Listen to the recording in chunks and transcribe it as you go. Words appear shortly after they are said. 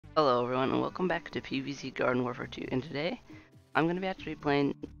Hello everyone and welcome back to Pvz Gw2, and today I'm going to be actually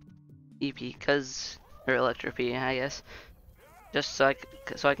playing EP, or Electro P, I guess, just so I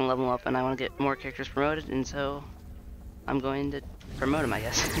can level them up, and I want to get more characters promoted, and so I'm going to promote them, I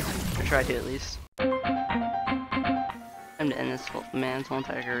guess, or try to at least. I'm to end this man's whole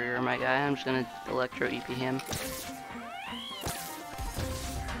entire career, my guy. I'm just going to Electro EP him.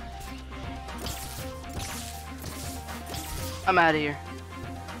 I'm out of here.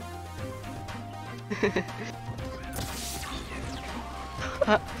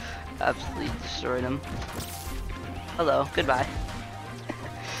 Absolutely destroyed him. Hello, goodbye.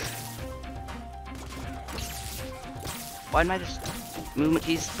 Why didn't I just movement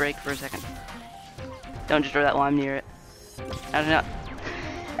keys break for a second? Don't destroy that while I'm near it. I don't know.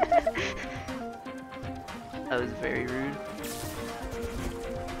 That was very rude.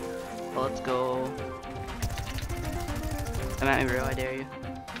 Well, let's go. Come at me, bro, I dare you.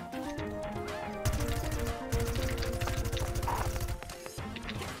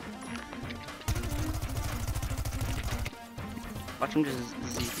 Watch him just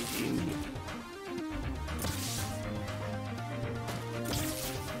ZPG me.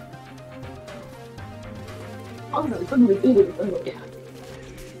 Oh no, it's only eating. Oh yeah.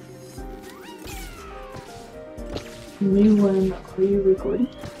 Are you recording?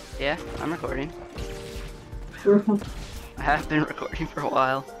 Yeah, I'm recording. For I have been recording for a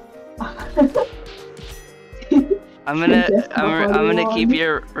while. I'm gonna keep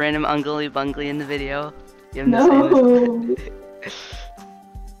your random ungly bungly in the video. Give him no.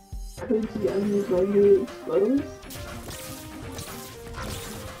 Could you ugly bugly exposed?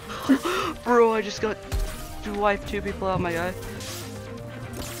 Bro, I just got to wipe 2 people out, my guy.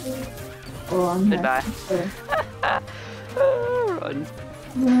 Oh, I'm goodbye. Run.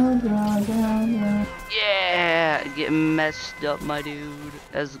 Yeah, get messed up, my dude.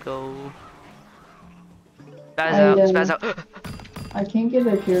 Let's go. Spaz out. I can't get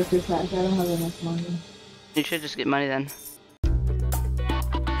a character pack. I don't have enough money. You should just get money then.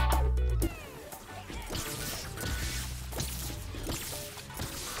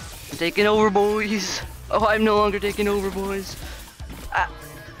 I'm taking over, boys. Oh, I'm no longer taking over, boys. Ah.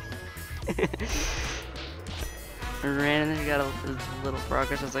 I ran and then got a little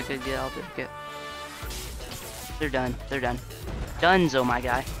progress as I could get. I'll take it. They're done. They're done. Donezo, my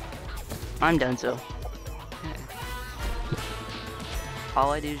guy. I'm donezo.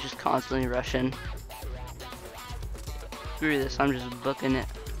 All I do is just constantly rush in. Screw this, I'm just booking it.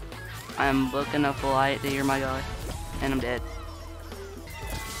 I'm booking a flight to hear my guy. And I'm dead.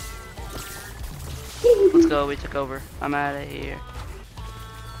 Let's go, we took over. I'm out of here.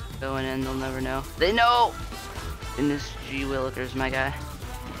 Going in, they'll never know. They know! In this G-Willikers, my guy.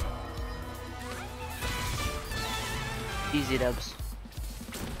 Easy dubs.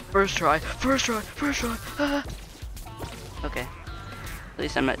 First try, first try, first try! Ah. Okay. At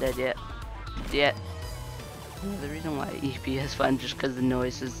least I'm not dead yet. Yet. The reason why EP is fun just because the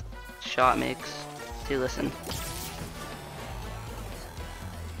noises shot makes. See, listen.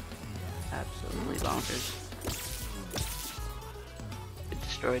 Absolutely bonkers. Get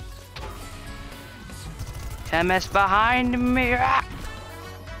destroyed. MS behind me! Ah!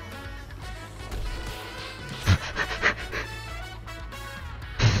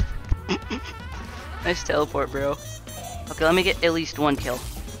 Nice teleport, bro. Okay, let me get at least 1 kill.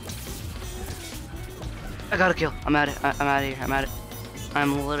 I got a kill. I'm out of here.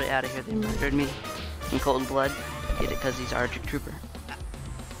 I'm literally out of here. They murdered me in cold blood. Get it? Cause he's Arctic Trooper.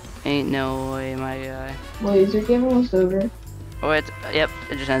 Ain't no way, my guy. Wait, is your game almost over? Oh, yep,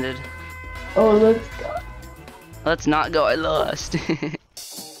 it just ended. Oh, let's go. Let's not go. I lost.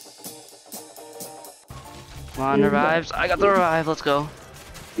 Come on, revives. I got the revive. Let's go.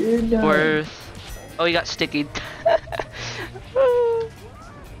 You're done. Worth. Oh, he got sticky.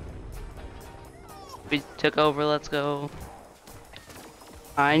 We took over, let's go.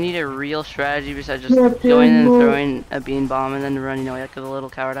 I need a real strategy besides just going and throwing a bean bomb and then running away like a little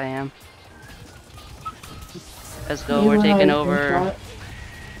coward I am. Let's go, we're taking over.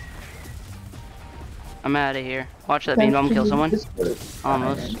 I'm out of here. Watch that bean bomb kill someone.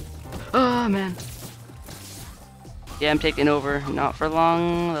 Almost. Oh man. Yeah, I'm taking over. Not for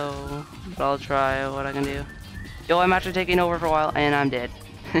long though, but I'll try what I can do. Yo, I'm actually taking over for a while and I'm dead.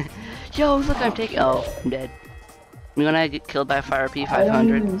 Yo, look, I'm taking. Oh, I'm dead. I'm gonna get killed by a fire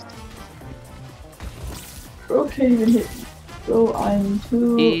P500. Bro can't even hit me. So I'm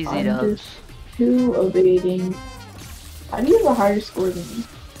too. Easy dubs. Too evading. How do you have a higher score than me?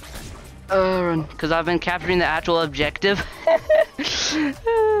 Run, because I've been capturing the actual objective.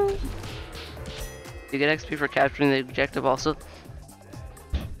 You get XP for capturing the objective also.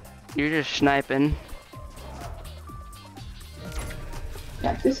 You're just sniping.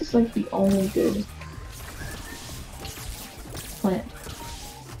 Yeah, this is like the only good plant.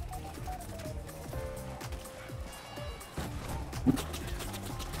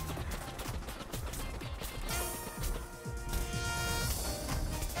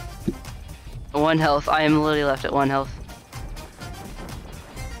 One health. I am literally left at 1 health.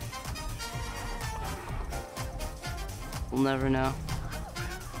 We'll never know.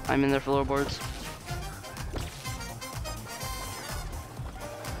 I'm in their floorboards.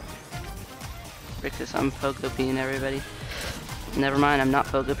 Because I'm pogo-peeing everybody. Never mind, I'm not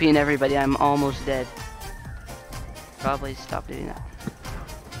pogo-peeing everybody. I'm almost dead. Probably stop doing that.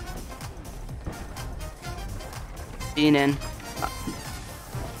 Bean in.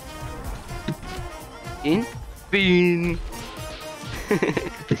 Bean? Bean!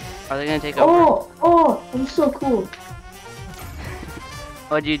 Are they gonna take over? Oh, I'm so cool.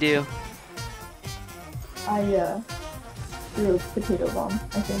 What'd you do? I threw a potato bomb,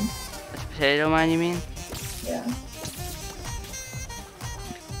 I think. A potato mine, you mean? Yeah.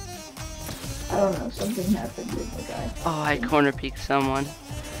 I don't know, something happened with the guy. Oh, I corner peeked someone.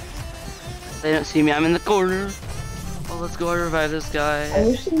 They don't see me, I'm in the corner. Oh, let's go revive this guy. I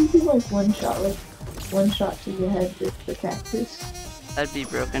wish they could like one shot to the head with the cactus. That'd be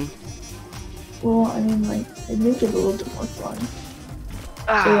broken. Well, I mean, like, it'd make it a little bit more fun.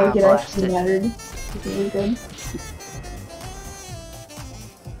 Ah, So, like, it blasted. actually mattered. It's really good.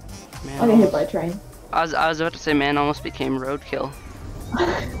 Man, I got hit by a train. I was about to say, man, almost became roadkill.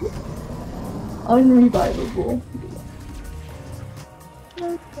 Unrevivable.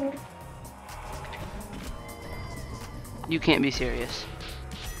 Okay. You can't be serious.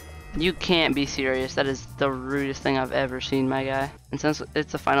 You can't be serious. That is the rudest thing I've ever seen, my guy. And since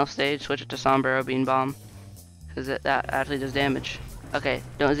it's the final stage, switch it to Sombrero Bean Bomb. Because that actually does damage. Okay,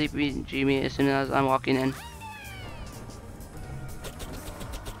 don't ZPG me as soon as I'm walking in.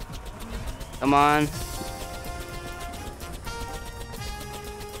 Come on.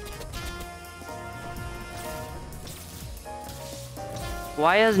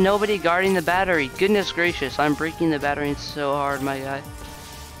 Why is nobody guarding the battery? Goodness gracious, I'm breaking the battery so hard, my guy.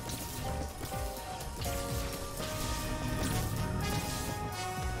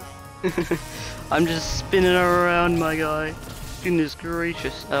 I'm just spinning around, my guy. Goodness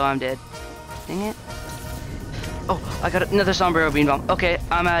gracious. Oh, I'm dead. Dang it. Oh, I got another Sombrero Bean Bomb. Okay,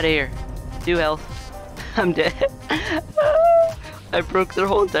 I'm out of here. 2 health. I'm dead. I broke their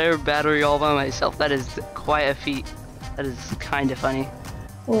whole entire battery all by myself. That is quite a feat. That is kind of funny.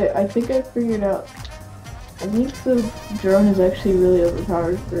 Wait, I think I figured out. I think the drone is actually really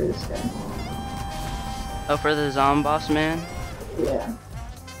overpowered for this guy. Oh, for the Zomboss man? Yeah.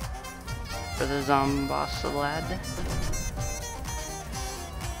 For the Zomboss lad?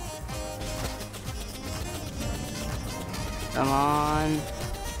 Come on.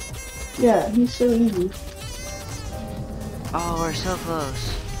 Yeah, he's so easy. Oh, we're so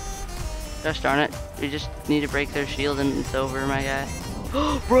close. Gosh darn it. We just need to break their shield and it's over, my guy.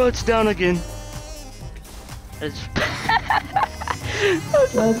 Oh, bro, it's down again. That's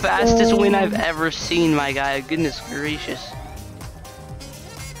the fastest win I've ever seen, my guy. Goodness gracious.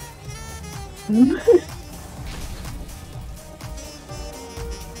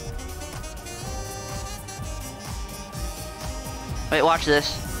 Wait, watch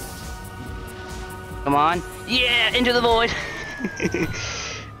this. Come on. Yeah, into the void.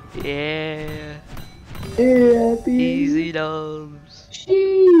 Yeah. Yeah, Easy dubs.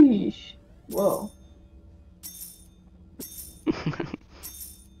 Sheesh. Whoa.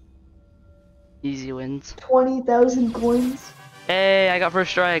 Easy wins. 20,000 coins. Hey, I got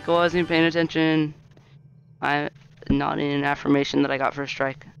first strike. I wasn't even paying attention. I'm nodding an affirmation that I got first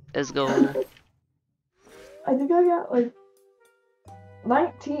strike. Let's go. I think I got like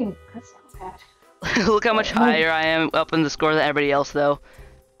 19. That's not bad. Look how much higher I am up in the score than everybody else, though.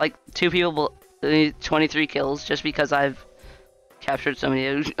 Like 2 people, 23 kills, just because I've captured so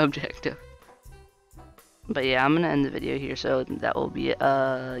many objectives. But yeah, I'm gonna end the video here, so that will be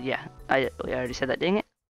yeah. I already said that. Dang it.